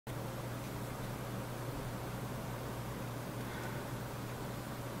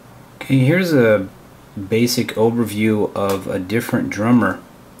Okay, here's a basic overview of a different drummer,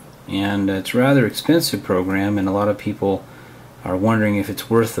 and it's a rather expensive program, and a lot of people are wondering if it's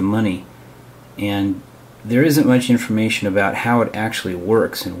worth the money. And there isn't much information about how it actually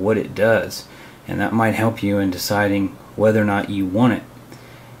works and what it does, and that might help you in deciding whether or not you want it.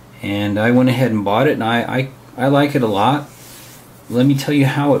 And I went ahead and bought it, and I like it a lot. Let me tell you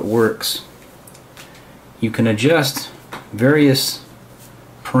how it works. You can adjust various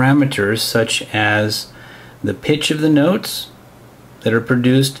parameters such as the pitch of the notes that are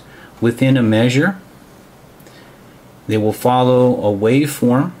produced within a measure. They will follow a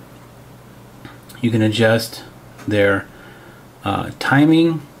waveform. You can adjust their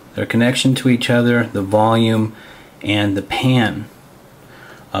timing, their connection to each other, the volume, and the pan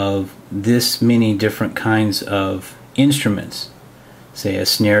of this many different kinds of instruments, say a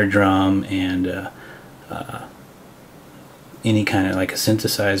snare drum and any kind of like a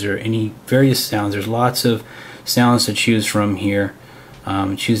synthesizer, any various sounds. There's lots of sounds to choose from here.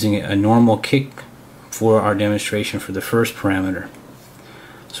 Choosing a normal kick for our demonstration for the first parameter.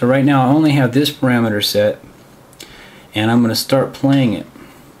 So right now I only have this parameter set, and I'm going to start playing it.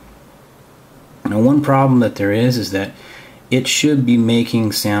 Now, one problem that there is that it should be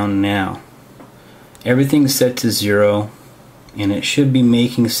making sound now. Everything's set to 0, and it should be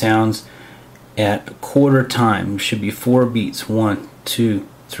making sounds at a quarter time. It should be 4 beats, 1, 2,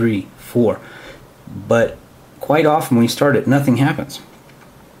 3, 4. But quite often when we start it, nothing happens.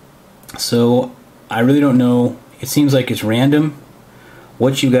 So I really don't know. It seems like it's random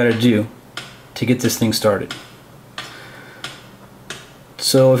what you got to do to get this thing started.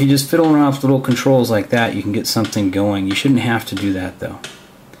 So if you just fiddle around with little controls like that, you can get something going. You shouldn't have to do that though.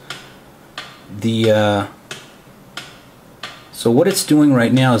 So what it's doing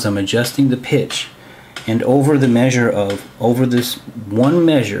right now is I'm adjusting the pitch, and over this one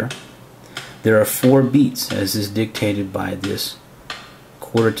measure there are 4 beats, as is dictated by this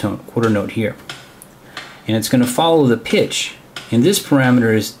quarter note here, and it's going to follow the pitch. And this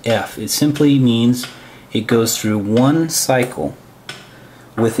parameter is F. It simply means it goes through one cycle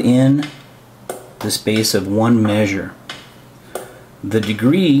within the space of one measure. The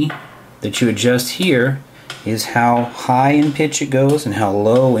degree that you adjust here is how high in pitch it goes and how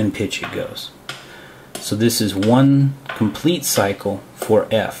low in pitch it goes. So this is one complete cycle for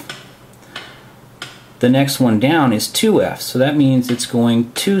F. The next one down is 2F, so that means it's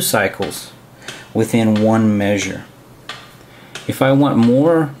going 2 cycles within one measure. If I want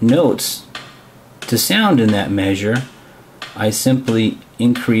more notes to sound in that measure, I simply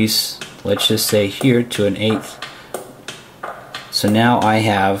increase, let's just say here, to an 1/8. So now I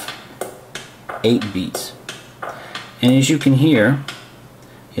have 8 beats. And as you can hear,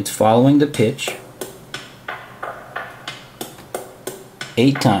 it's following the pitch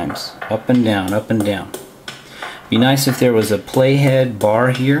 8 times, up and down, up and down. Be nice if there was a playhead bar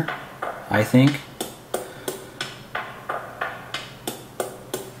here, I think.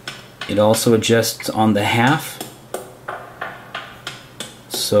 It also adjusts on the half.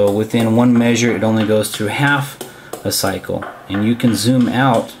 So within one measure it only goes through half a cycle, and you can zoom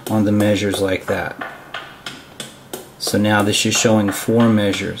out on the measures like that. So now this is showing 4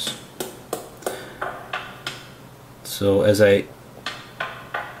 measures. So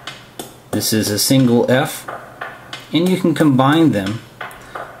this is a single F, and you can combine them.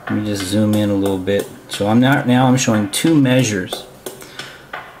 Let me just zoom in a little bit. So now I'm showing 2 measures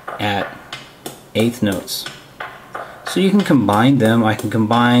at 1/8 notes. So you can combine them. I can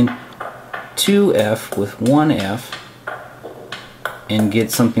combine 2F with 1F and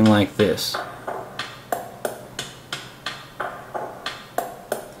get something like this.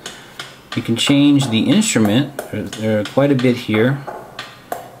 You can change the instrument. There are quite a bit here.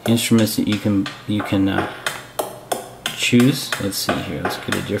 Instruments that you can choose. Let's see here. Let's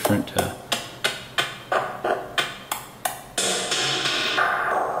get a different.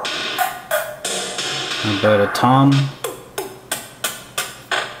 How about a tom?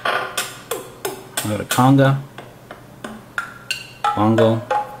 How about a conga? Bongo?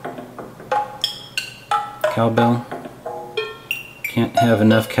 Cowbell? Can't have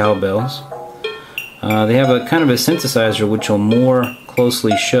enough cowbells. They have a kind of a synthesizer which will more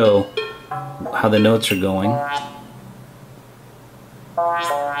closely show how the notes are going.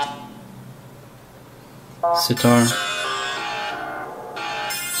 Sitar.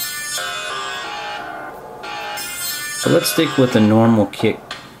 So let's stick with the normal kick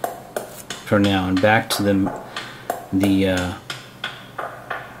for now, and back to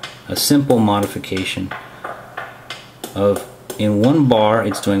a simple modification of, in one bar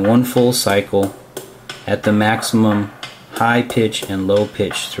it's doing one full cycle at the maximum high pitch and low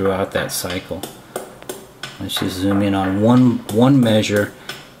pitch throughout that cycle. Let's just zoom in on one measure,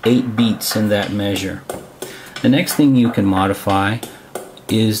 8 beats in that measure. The next thing you can modify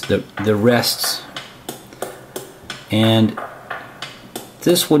is the rests, and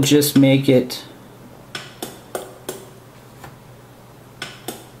this will just make it,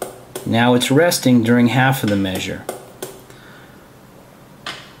 now it's resting during half of the measure.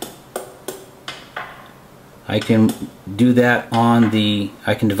 I can do that on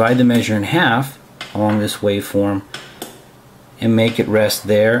I can divide the measure in half along this waveform and make it rest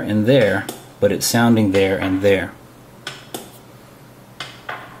there and there, but it's sounding there and there.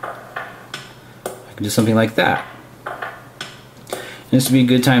 I can do something like that. This would be a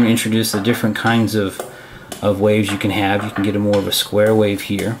good time to introduce the different kinds of waves you can have. You can get more of a square wave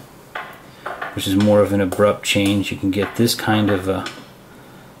here, which is more of an abrupt change. You can get this kind of a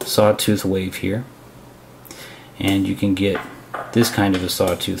sawtooth wave here, and you can get this kind of a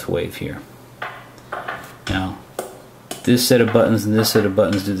sawtooth wave here. Now, this set of buttons and this set of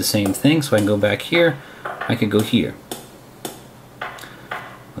buttons do the same thing, so I can go back here, I could go here.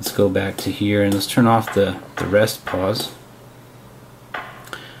 Let's go back to here and let's turn off the rest pause.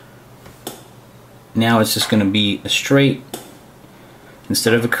 Now it's just going to be a straight,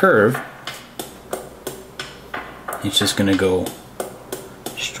 instead of a curve, it's just going to go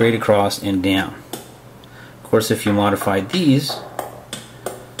straight across and down. Of course, if you modified these,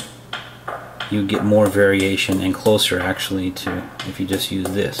 you get more variation and closer actually to if you just use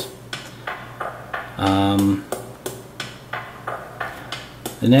this. The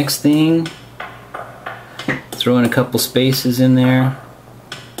next thing, throw in a couple spaces in there.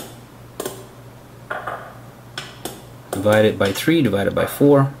 Divide it by 3, divide it by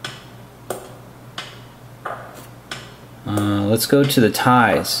 4. Let's go to the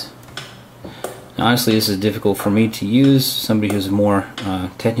ties. Now, honestly, this is difficult for me to use. Somebody who's more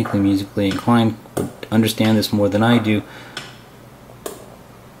technically musically inclined would understand this more than I do.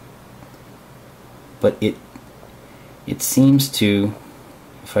 But it seems to,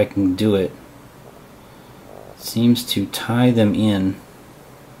 if I can do it, seems to tie them in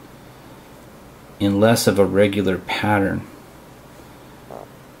less of a regular pattern.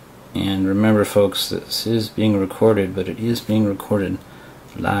 And remember, folks, this is being recorded, but it is being recorded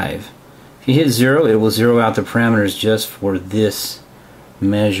live. If you hit 0, it will zero out the parameters just for this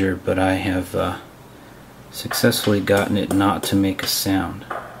measure, but I have successfully gotten it not to make a sound.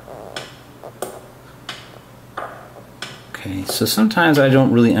 Okay, so sometimes I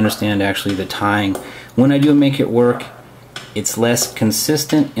don't really understand actually the tying. When I do make it work, it's less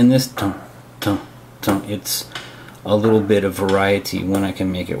consistent in this tum, tum, tum. It's a little bit of variety when I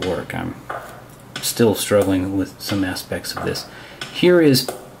can make it work. I'm still struggling with some aspects of this. Here is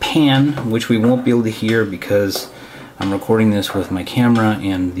pan, which we won't be able to hear because I'm recording this with my camera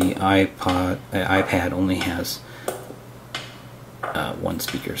and the iPad only has one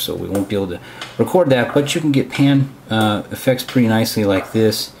speaker, so we won't be able to record that, but you can get pan effects pretty nicely like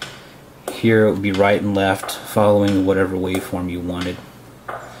this. Here it would be right and left following whatever waveform you wanted.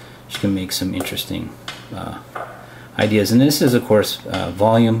 You can make some interesting ideas. And this is, of course,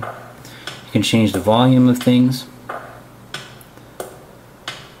 volume. You can change the volume of things.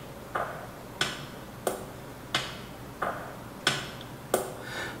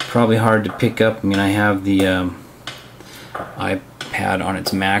 Probably hard to pick up. I mean, I have the iPad on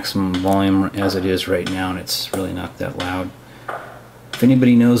its maximum volume as it is right now, and it's really not that loud. If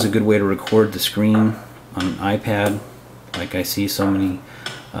anybody knows a good way to record the screen on an iPad, like I see so many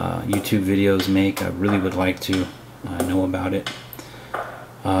YouTube videos make, I really would like to know about it.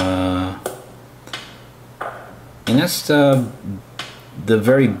 And that's the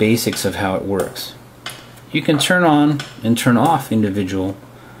very basics of how it works. You can turn on and turn off individual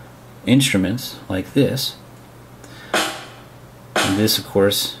instruments like this. And this, of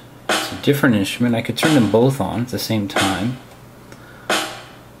course, is a different instrument. I could turn them both on at the same time.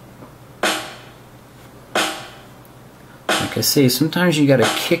 Like I say, sometimes you got to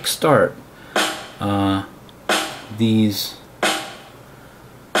kick-start these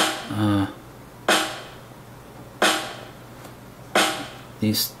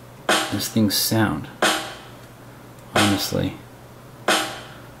things sound, honestly.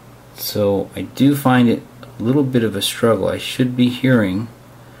 So I do find it a little bit of a struggle. I should be hearing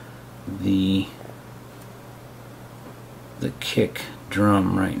the kick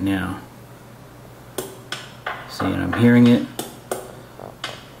drum right now. See, and I'm hearing it.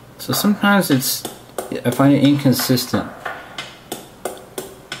 So sometimes I find it inconsistent.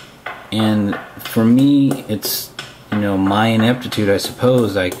 And for me, it's, you know, my ineptitude, I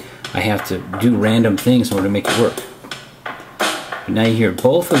suppose. I have to do random things in order to make it work. Now you hear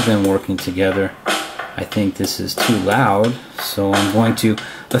both of them working together. I think this is too loud, so I'm going to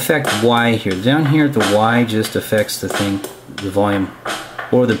affect Y here. Down here, the Y just affects the volume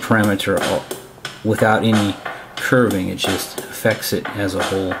or the parameter without any curving. It just affects it as a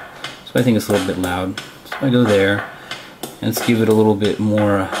whole. So I think it's a little bit loud. So I go there, and let's give it a little bit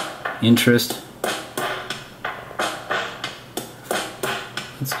more interest.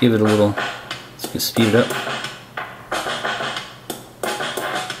 Let's give it a little, let's just speed it up.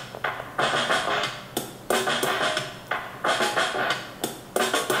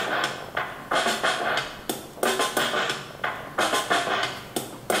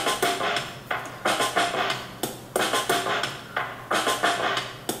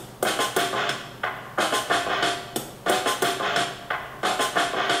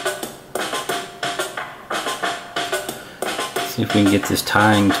 See if we can get this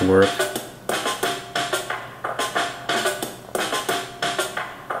tying to work.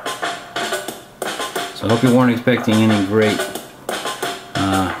 So I hope you weren't expecting any great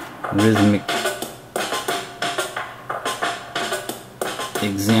rhythmic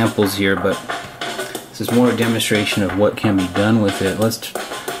examples here, but this is more a demonstration of what can be done with it. Let's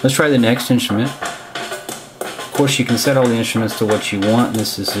try the next instrument. Of course, you can set all the instruments to what you want.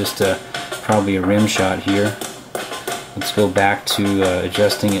 This is just probably a rim shot here. Let's go back to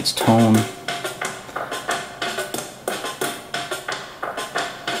adjusting its tone. I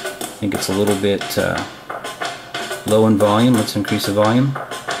think it's a little bit low in volume. Let's increase the volume.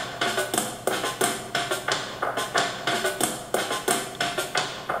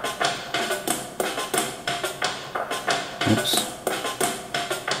 Oops.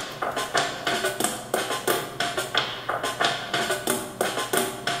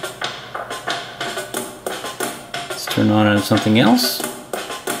 Turn on something else.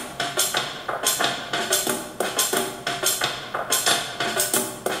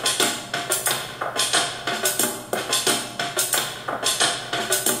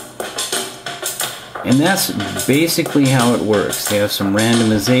 And that's basically how it works. They have some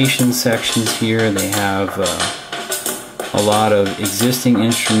randomization sections here. They have a lot of existing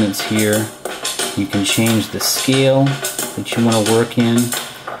instruments here. You can change the scale that you want to work in.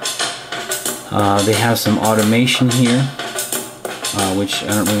 They have some automation here, which I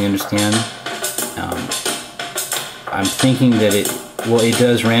don't really understand. I'm thinking that it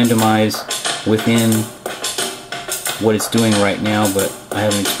does randomize within what it's doing right now, but I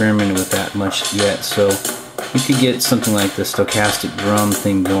haven't experimented with that much yet. So you could get something like the stochastic drum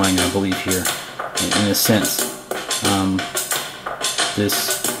thing going, I believe, here, in a sense.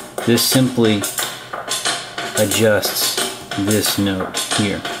 This simply adjusts this note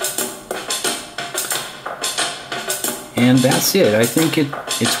here. And that's it. I think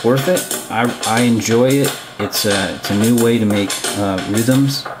it's worth it. I enjoy it. It's a new way to make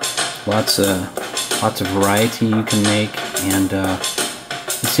rhythms. Lots of variety you can make, and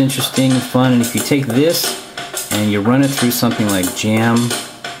it's interesting and fun. And if you take this and you run it through something like Jam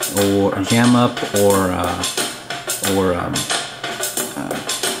or Jam Up or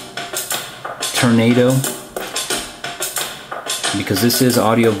Tornado, because this is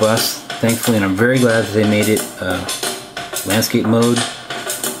audio bus, thankfully, and I'm very glad that they made it landscape mode.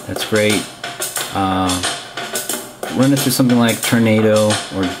 That's great. Run it through something like Tornado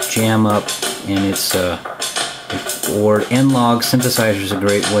or Jam Up, and it's or N-Log synthesizer is a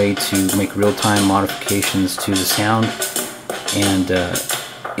great way to make real-time modifications to the sound, and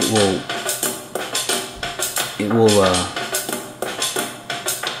it will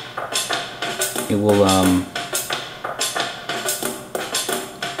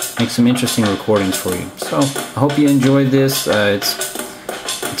make some interesting recordings for you. So I hope you enjoyed this.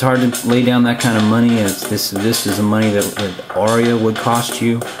 It's hard to lay down that kind of money. This is the money that Aria would cost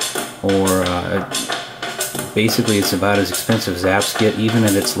you, or basically it's about as expensive as apps get, even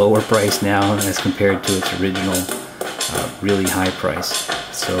at its lower price now as compared to its original really high price.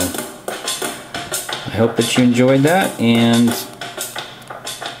 So I hope that you enjoyed that, and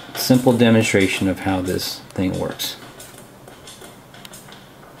simple demonstration of how this thing works.